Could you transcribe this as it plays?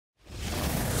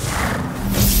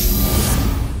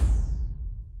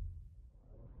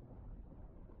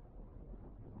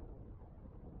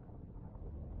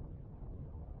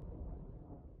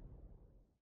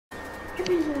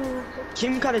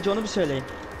Kim kaleci onu bir söyleyin.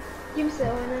 Kimse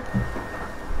oyna.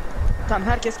 Tamam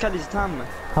herkes kaleci tamam mı?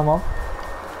 Tamam.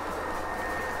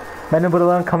 Ben de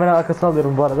buraların kamera arkasına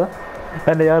alıyorum bu arada.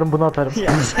 Ben de yarın bunu atarım.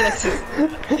 Ya şerefsiz.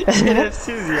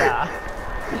 Şerefsiz ya.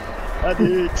 Hadi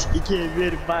 3, 2,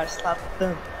 1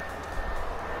 başlattım.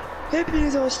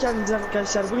 Hepinize hoş geldiniz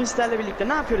arkadaşlar. Bugün sizlerle birlikte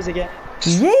ne yapıyoruz Ege?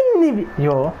 Yeni bir...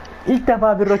 Yo. İlk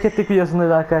defa bir roketlik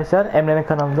videosundayız arkadaşlar. Emre'nin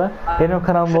kanalında. Benim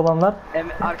kanalımda olanlar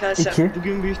arkadaşlar 2.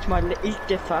 Bugün büyük ihtimalle ilk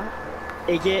defa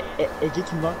Ege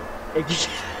kim lan? Ege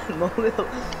ne oluyor?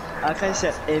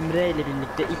 Arkadaşlar Emre ile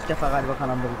birlikte ilk defa galiba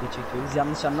kanalda video çekiyoruz.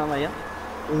 Yanlış anlamayın.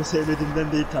 Onu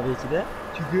sevmediğimden değil tabii ki de.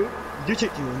 Çünkü video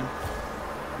çekiyorum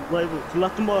onu. Vay bu.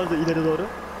 Fırlattım bu arada ileri doğru.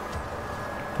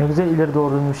 Ne güzel ileri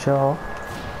doğruymuş ya o.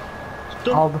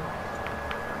 Tuttum. Aldım.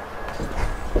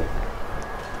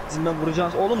 Bizim ben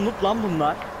vuracağız. Oğlum noob lan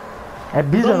bunlar.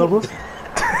 Biz de bu.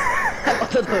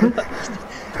 At onu.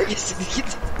 Ege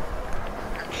git.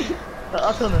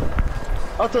 At onu.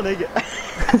 At onu Ege.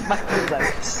 Bak buradan.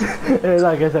 Evet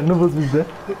arkadaşlar noobuz bizde.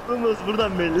 Noobuz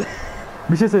buradan belli.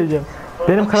 Bir şey söyleyeceğim.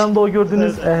 Benim kanalımda o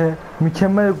gördüğünüz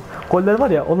mükemmel goller var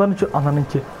ya, onların için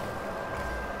ananınki.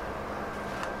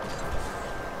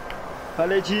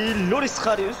 Kaleci Loris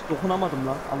Karius. Dokunamadım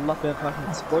lan. Allah be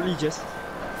kahretsin. Gol yiyeceğiz.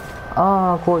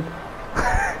 Gol.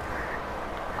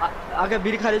 Aga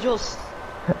biri kaleci olsun.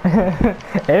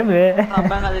 Emre. Tamam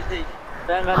ben kaleciyim.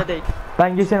 Ben kaleciyim.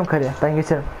 Ben geçerim kaleye. Ben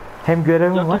geçerim. Hem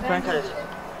görevim Yok var. yok ben kaleci.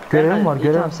 Görevim var.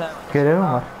 Görevim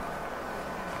var.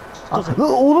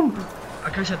 Oğlum.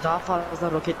 Arkadaşlar daha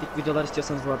fazla roketlik videolar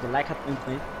istiyorsanız bu arada like atmayı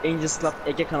unutmayın. Angels Club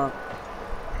Ege kanal.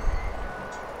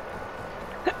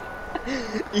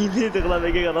 İyi de Club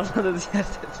Ege kanalına da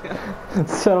düşersin.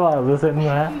 Dışarı vardı senin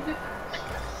ha.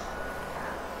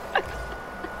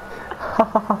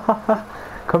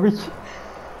 Komik.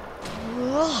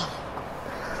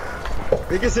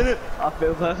 Ege senin.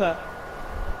 Aferin kanka.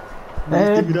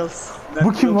 Biraz.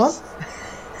 Bu kim lan?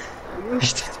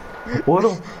 İşte.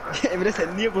 Oğlum. Emre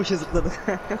sen niye boşa zıpladın?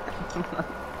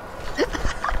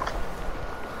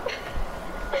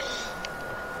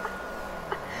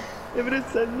 Emre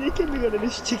sen niye kendi kalene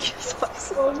şut çekiyorsun?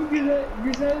 Abi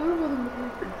güzel vurmadım mı?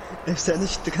 Efsane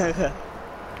şuttu kanka.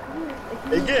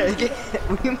 Ege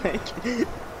uyuma Ege.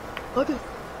 Hadi.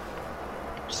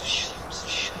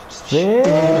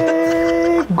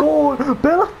 Ve gol.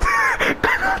 Ben attım.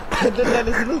 Ege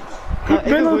neredesin?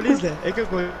 Ege golü izle. Ege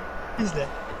golü izle.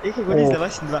 Ege golü izle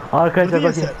bak şimdi bak. Arkadaşlar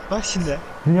bakın. Bak şimdi.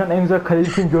 Dünyanın en güzel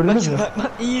kalecisini gördünüz mü?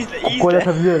 Bak iyi izle iyi Gol izle.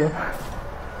 atabiliyorum.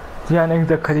 Dünyanın en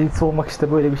güzel kalecisi olmak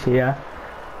işte böyle bir şey ya.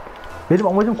 Benim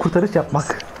amacım kurtarış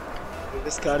yapmak.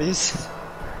 Karius.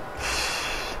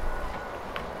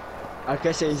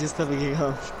 Arkadaşlar Angels tabii ki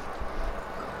kalın.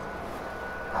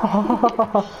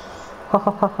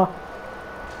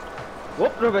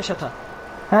 Hop röbeşata.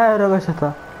 He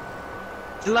röveşata.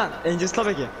 Lan Angels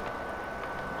tabii ki.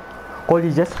 Gol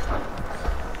yiyeceğiz.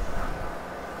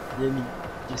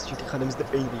 Yemeyeceğiz çünkü kalemizde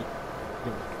en iyi.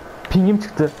 Pingim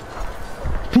çıktı.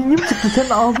 Pingim çıktı, senin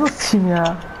ağzına sıçayım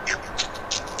ya.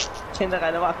 Kendi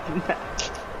kaleme attım ben.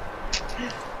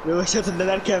 Röveşata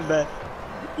denerken ben.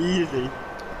 İyi izleyin.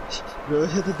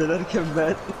 Röveşata denerken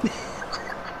ben.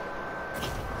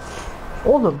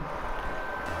 Oğlum.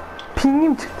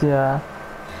 Pingim çıktı ya.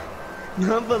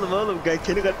 Ne yapalım oğlum? Ben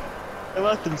kendi kaleme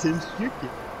attım. Senin suçun yok ki.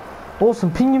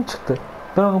 Olsun, pingim çıktı.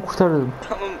 Ben onu kurtarırım.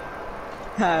 Tamam.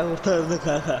 Ha kurtardın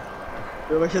kanka.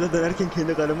 Röveşata denerken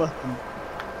kendi kaleme attım.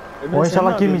 O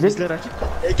inşallah girmeyecek.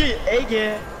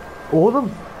 Ege.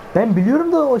 Oğlum ben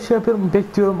biliyorum da o şey yapıyorum,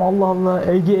 bekliyorum. Allah Allah,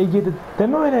 Ege de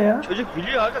deme öyle ya. Çocuk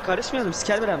biliyor aga, karışmayalım.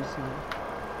 Siker veren misin?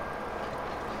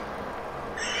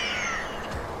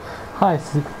 Hay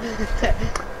siz.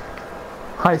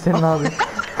 Hay senin abi.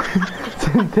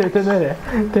 Senin TT nere?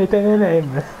 TT nere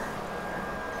Emre?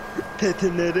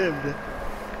 Tetenleri Emre.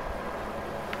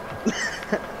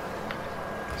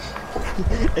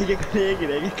 Ege kaleye gir,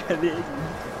 Ege kaleye gir.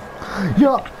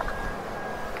 Ya.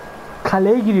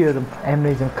 Kaleye giriyorum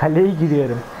Emre'cim, kaleye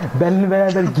giriyorum. Benimle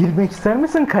beraber girmek ister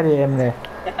misin kaleye Emre?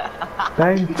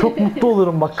 Ben çok mutlu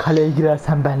olurum bak kaleye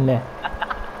girersen benimle.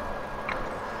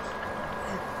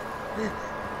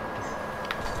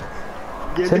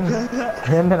 Geldi kanka.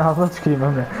 Hem ben ağzına tüküreyim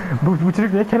Emre. Bu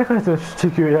çocuk niye kendi kalesine şut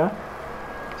çekiyor ya?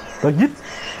 Ya git.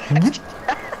 Git.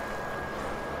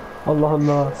 Allah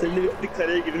Allah. Seninle birlikte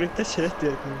kaleye girmekten şeref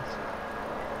duyar kanka.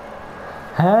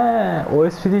 He, o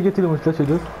espriyi getiriyormuş da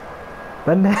çocuk.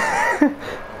 Ben de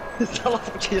Salak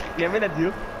bu çocuk yemin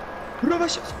ediyor. Bura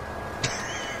baş.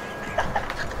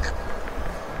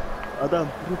 Adam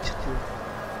bunu çıkıyor.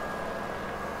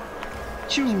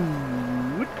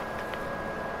 Çuuuut.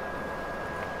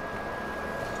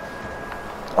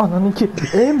 Ananı ki.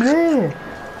 Emre.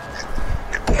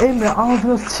 Emre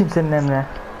ağzına sıçayım senin Emre.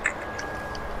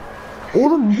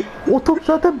 Oğlum o top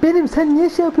zaten benim. Sen niye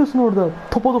şey yapıyorsun orada?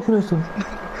 Topa dokunuyorsun.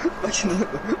 Başını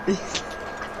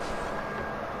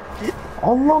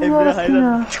Allah'ım Emre yarabbim ya.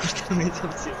 hayran kurtarmaya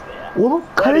çalışıyor ya. Oğlum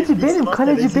kaleci Var ya, benim. Xbox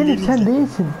Kaleci kaleci benim. Sen değilim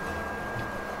değilsin.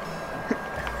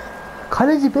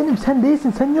 Kaleci benim. Sen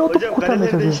değilsin. Sen niye o topu Hocam kurtarmaya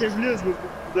kaleleri çalışıyorsun? değişebiliyoruz mu?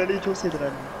 Bu kaleyi çok sevdir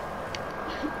annem.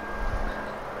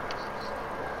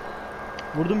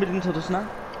 Vurdum birinin totosuna.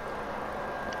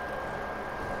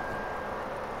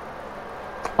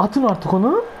 Atın artık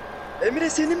onu. Emre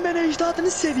senin ben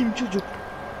ecdadını seveyim çocuk.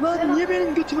 Lan niye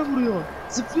benim götüme vuruyor?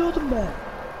 Zıplıyordum ben.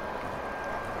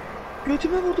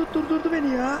 Götüme vurdu, durdurdu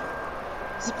beni ya.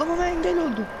 Zıplamama engel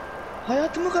oldu.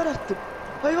 Hayatımı kararttı.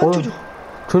 Hayvan Oğlum, çocuk.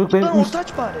 Çocuk Lan benim orta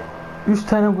aç bari.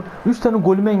 3 tane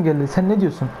golümü engelledi. Sen ne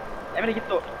diyorsun? Emre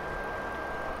gitti orta.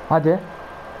 Hadi.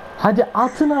 Hadi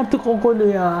atın artık o golü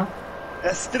ya.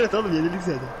 Ya siktir et oğlum, yenildik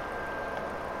zaten.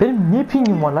 Benim niye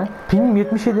pingim var lan? Pingim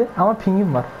 77 ama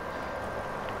pingim var.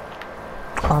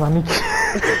 Anamik.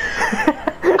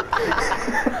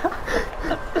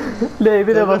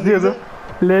 L1'e basıyordum.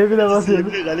 L1'e basıyordum.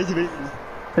 Emre kaleci benim.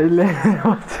 L1'e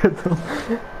basıyordum.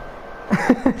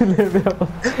 L1'e bas.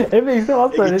 Emre X'e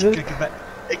bas Ege böyle. çık kanka ben.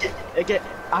 Ege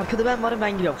arkada ben varım,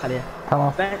 ben giriyorum kaleye.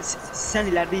 Tamam. Sen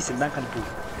ilerideysin, ben kaledeyim.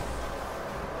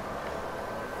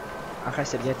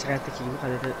 Arkadaşlar gerçek hayattaki gibi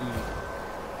kalede iyi.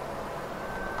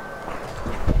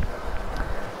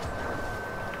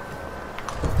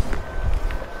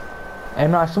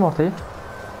 Emre açtım ortayı.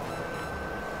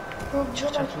 Çok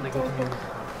güzel Çarpsın da açtın. götüm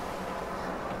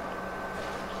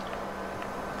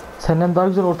Senden daha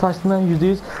güzel orta açtığından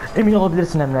 %100 emin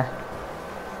olabilirsin Emre. Aa,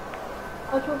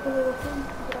 çok güzel açtın.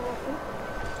 Bravo.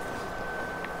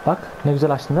 Bak ne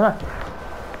güzel açtın değil mi?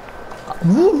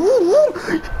 Vur vur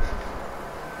vur.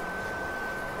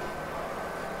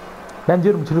 Ben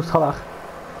diyorum bu çocuk salak.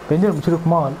 Ben diyorum bu çocuk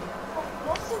mal.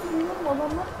 Nasıl bilmiyorum, adamlar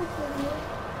kurtarıyor.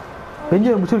 Ben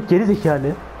diyorum bu çocuk geri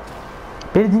zekalı.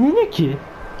 Beni dinlemiyor ki.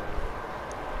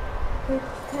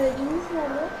 Kalecimiz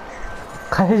nerede?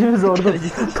 Kalecimiz orada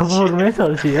Kalecimiz topu vurmaya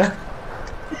çalışıyor.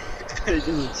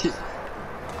 Kaleci mi?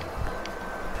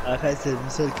 Arkadaşlar bir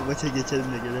sonraki maça geçelim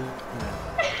de gelelim.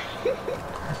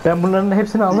 Ben bunların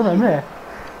hepsini aldım Emre.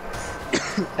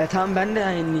 Tamam, ben de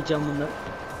yayınlayacağım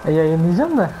bunları.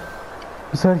 Yayınlayacağım da.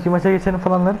 Bir sonraki maça geçelim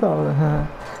falanları da aldım.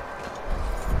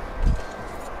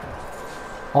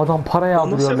 Adam para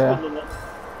yağdırıyor be.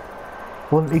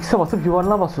 Oğlum X'e basıp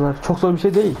yuvarlığa basıyorlar. Çok zor bir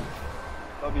şey değil.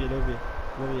 Lobi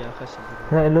ya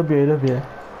arkadaşlar. Ya lobi.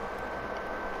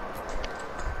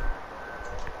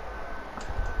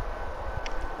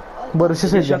 Barış'ı Şu an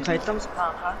söyleyeceğim. kayıtta mısın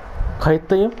kanka?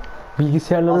 Kayıttayım.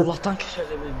 Allah'tan küfür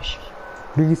edememiş.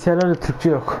 Bilgisayarlarda Türkçe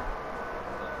yok.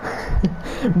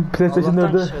 PlayStation Allah'tan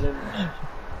 4'de küfür edememiş.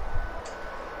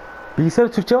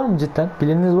 bilgisayarda Türkçe var mı cidden?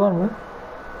 Bileniniz var mı?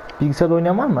 Bilgisayarda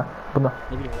oynayan var mı buna?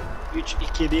 Ne bileyim. 3,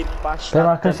 2, 1 başla. Benim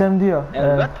arkadaşlarım diyor.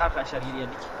 Evet arkadaşlar, yeni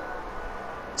geldik.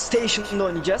 Station'da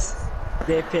oynayacağız.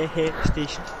 DPH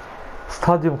Station.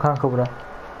 Stadyum kanka bura.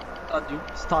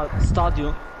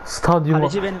 Stadyum. Stadyum.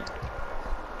 Kaleci ben.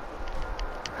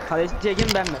 Kaleci Ege mi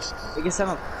ben mi? Ege sen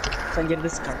ol. Sen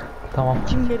geridesin kanka. Tamam.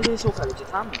 Kim gerideyse o kaleci,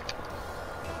 tamam mı?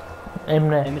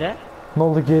 Emre. Emre. Ne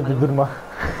oldu geride durma.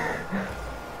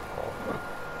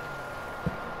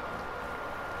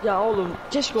 Ya oğlum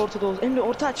keşke ortada olsun. Emre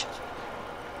orta aç.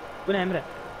 Bu ne Emre?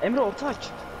 Emre orta aç.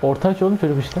 Orta aç oğlum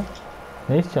çocuk işte.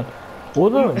 Ne istiyorsun?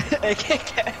 Oğlum. Ege.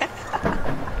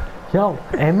 Ya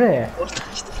Emre. Orta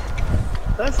açtı.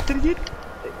 Lan siktir git.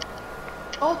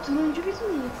 Aa, turuncu biz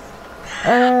miyiz?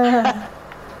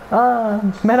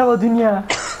 Merhaba dünya.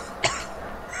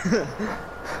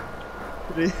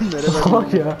 Merhaba.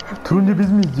 Salak ya. Turuncu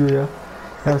biz miyiz diyor ya.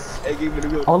 Ya Ege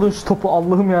beni gör. alın şu topu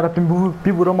Allah'ım yarabbim bu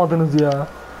bir vuramadınız ya.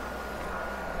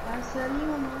 Ben sarıyım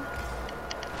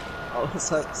ama.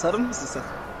 Sarı mısın sen?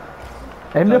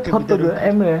 Emre Kanka, bir patladı. de-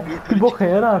 Emre bir boka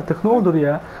yara artık ne olur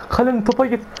ya. Kaleni topa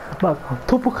get. Bak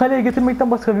topu kaleye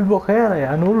getirmekten başka bir boka yara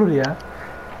ya ne olur ya.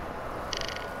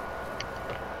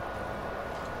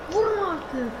 Vurma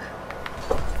artık.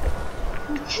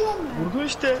 Uçuyorum ben. Vurdu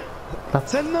işte. Lan.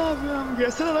 Sen ne yapıyorsun?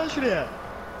 Gelsene lan şuraya.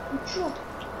 Uçuyorum.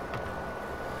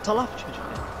 Salak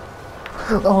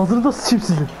çocuk ya. Ağzını da sıçayım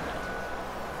sizin.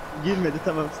 Girmedi,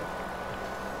 tamam.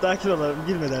 Sakin olalım,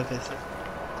 girmedi arkadaşlar.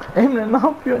 Emre ne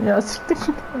yapıyorsun ya siktir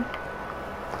git.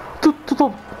 Tut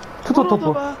o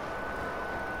topu.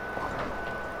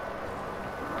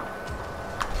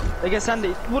 Ege sen de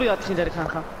vur ya ileri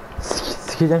kanka.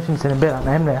 Sikeceğim şimdi seni belanı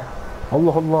Emre.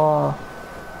 Allah Allah.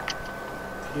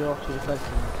 Yok çocuklar.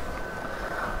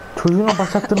 Çocuğuna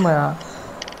başlattırma ya.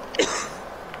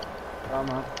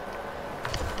 Tamam.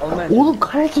 Olmayacak. Oğlum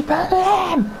kaleci benim.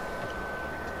 Lan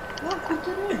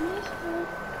kurtarıyoruz ne istiyorsun?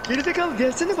 Geride kal,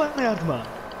 gelsene bana yardıma.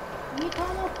 İyi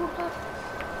tamam kurtar.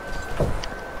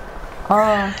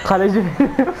 Ha kaleci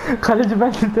kaleci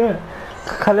ben değil mi?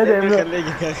 Kalede Emre. Kaleye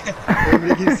gir kanka.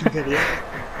 Emre girsin kaleye.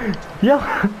 Ya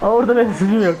orada benim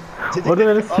suçum yok. Orada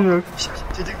benim suçum yok.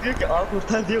 Çocuk diyor ki al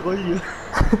kurtar diye gol yiyor.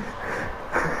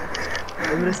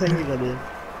 Emre sen gir kaleye.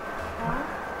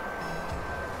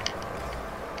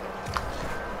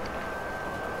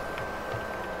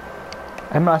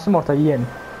 Emre açtım ortayı yiyelim.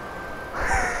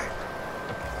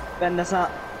 Ben de sana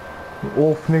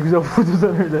Of ne güzel vurdu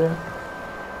sen öyle ya.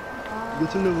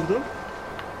 götümle vurdum.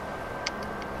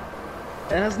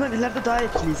 En azından ileride daha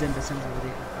etkiliyiz Emre sen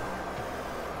buraya.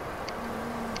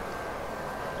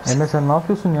 Emre sen ne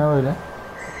yapıyorsun ya öyle?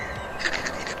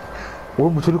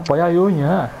 Oğlum bu çocuk bayağı iyi oynuyor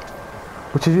ha.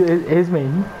 Bu çocuğu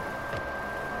ezmeyin.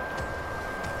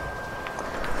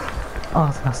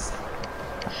 Ağzına s-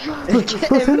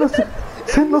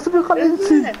 sen nasıl bir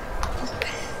kalecisin?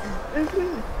 Emre.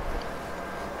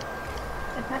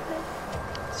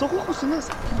 Sokak mısın lan?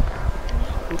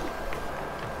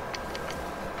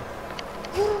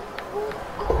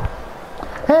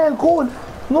 He gol.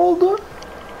 Ne oldu?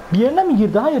 Bir yerine mi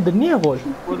girdi? Hayırdır? Niye gol?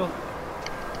 Oğlum.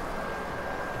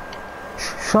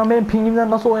 Şu an benim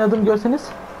pingimden nasıl oynadığımı görseniz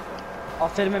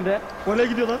Aferin Emre. Gole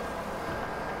gidiyorlar.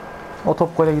 o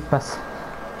top gole gitmez.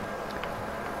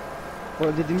 Gol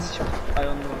dediğimiz için. Ay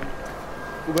onu.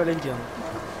 Bu gole gidiyor.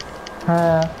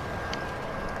 He.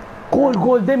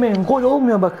 Gol demeyin. Gol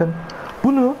olmuyor bakın.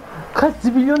 Bunu kaç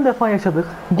zibilyon defa yaşadık.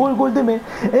 Gol demeyin.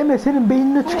 Emre senin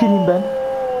beynine tüküreyim ben.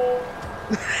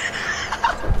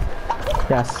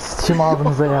 Ya sıçayım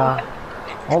ağzınıza ya.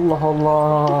 Allah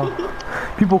Allah.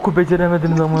 Bir boku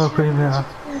beceremediniz amına koyayım ya.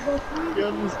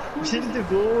 Yalnız bir şey dedim.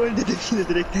 Gol dedim yine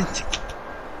direkten çıktı.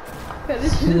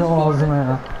 Ya ağzına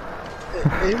ya.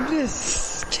 Emre.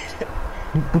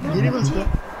 Yeni bas lan.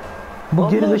 Bu Allah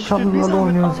şükür, bir gerizekalılarla zahmet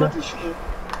oynuyoruz ya. anlatın şunu.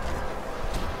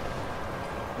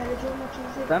 Kaleci olmak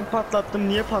için Ben patlattım,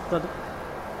 niye patladım?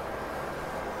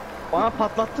 Bana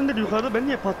patlattın dedi yukarıda, ben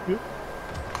niye patlıyor?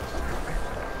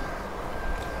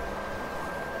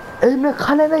 Emre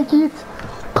kalene git.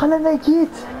 Kalene git.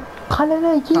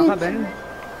 Kalene git. Kanka benim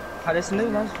kalesinde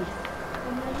mi lan sus?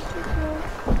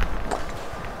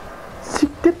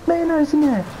 Siktirtme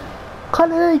enerjini.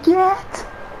 Kalene git.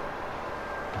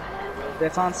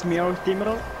 Defans Mirror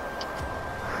Demiral.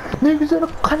 Ne güzel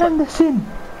kalemdesin.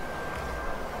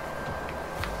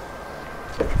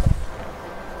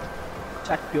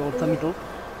 Çak bir orta middle.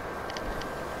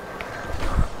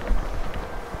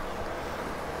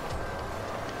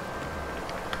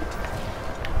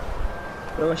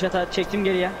 Rövaşata çektim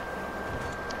geriye.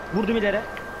 Vurdum ileri.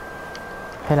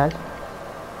 Helal.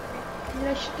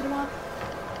 yine şıttırma at.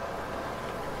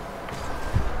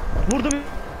 Vurdum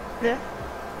ileri.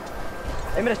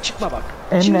 Emre çıkma bak.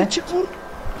 Emre. Şimdi çık vur.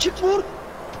 Çık vur.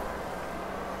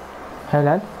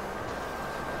 Helal.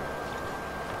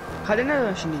 Kalene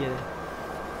dön şimdi geri.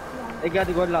 Ege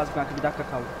hadi gol lazım kanka, bir dakika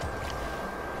kaldı.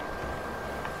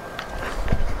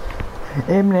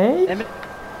 Emre. Emre.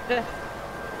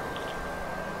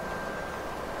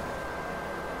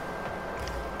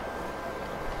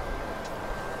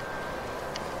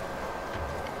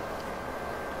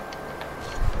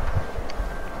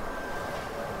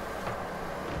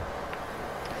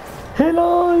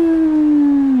 Helal.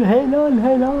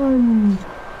 Helal.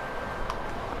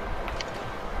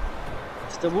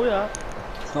 İşte bu ya.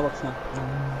 Şuna bak şuna.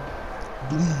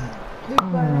 Türk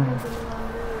bayrağı kullanıyoruz.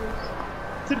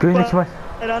 Türk Bir önceki maç.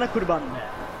 bayrağına kurban.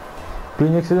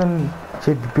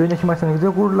 Bir önceki maçta ne güzel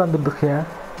gururlandırdık ya.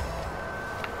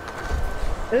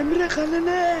 Emre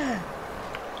kalene.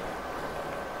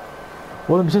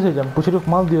 Oğlum bir şey söyleyeceğim. Bu çocuk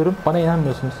mal diyorum. Bana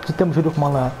inanmıyorsunuz. Cidden bu çocuk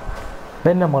mal ha.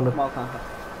 Ben de malım. Mal kanka.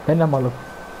 Ben de malım.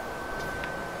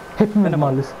 Hepimiz Ben de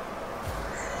malım. malız.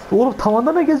 Oğlum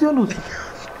tavanda ne geziyorsunuz?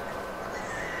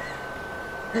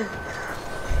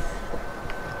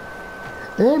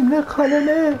 Emre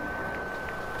kalene.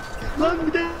 Lan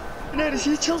bir de her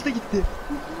şeyi çaldı gitti.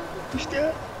 İşte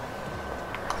ya.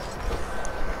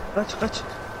 Kaç.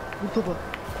 Vur topa.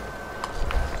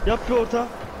 Yap bir orta.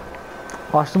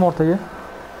 Açtım ortayı.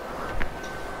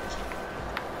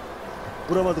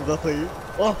 Vuramadım kafayı.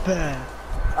 Oh be.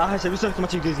 Arkadaşlar bir sonraki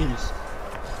maça gidiyoruz, geliyoruz.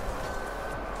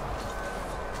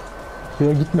 Yok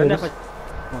Ben ne gitmiyoruz. yapacağım?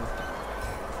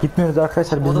 Gitmiyoruz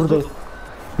arkadaşlar. Biz O da buradayız. dur.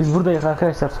 Biz buradayız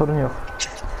arkadaşlar. Sorun yok.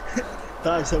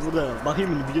 Tamam sen burada kal.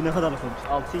 Bakayım video ne kadar olmuş.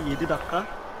 6-7 dakika.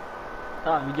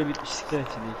 Tamam video bitmiş. Siktir et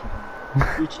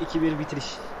şimdi. 3-2-1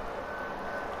 bitiriş.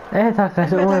 Evet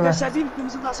arkadaşlar Evet umarım arkadaşlar bir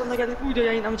videomuzun daha sonuna geldik. Bu videoyu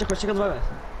yayınlamayacak. Hoşçakalın. Bay bay.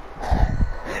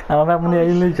 ama ben bunu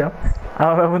yayınlayacağım.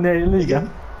 Ama ben bunu yayınlayacağım.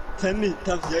 Sen mi?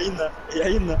 Tamam yayınla.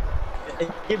 Yayınla.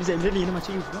 Biz Emre'yle yeni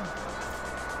maça girdik değil mi?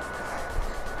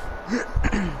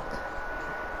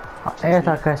 Evet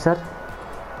arkadaşlar.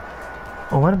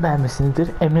 Umarım beğenmişsinizdir.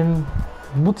 Emre'nin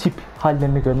bu tip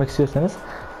hallerini görmek istiyorsanız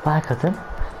like atın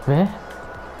ve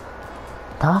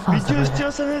daha fazla Video böyle.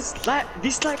 istiyorsanız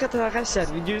dislike atın arkadaşlar.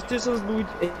 Video istiyorsanız bu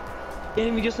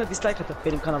benim videosuna dislike atın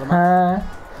benim kanalıma. He.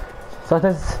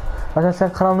 Zaten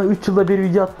sen kanalına 3 yılda bir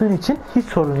video attığın için hiç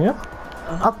sorun yok.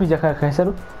 Aha. Atmayacak arkadaşlar.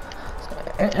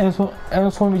 En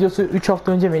son videosu 3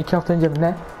 hafta önce mi 2 hafta önce mi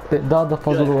ne? Daha da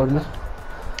fazla da olabilir.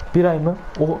 1 ay mı?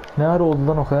 O ne ara oldu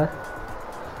lan o kadar?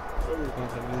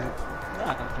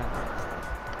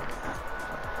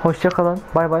 Hoşça kalın.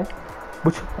 Bay bay.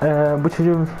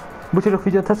 Bu çocuk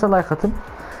video atarsa like atın.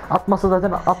 Atmasa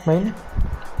zaten atmayın.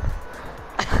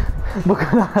 Bu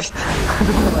kadar. Hadi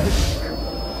bay bay.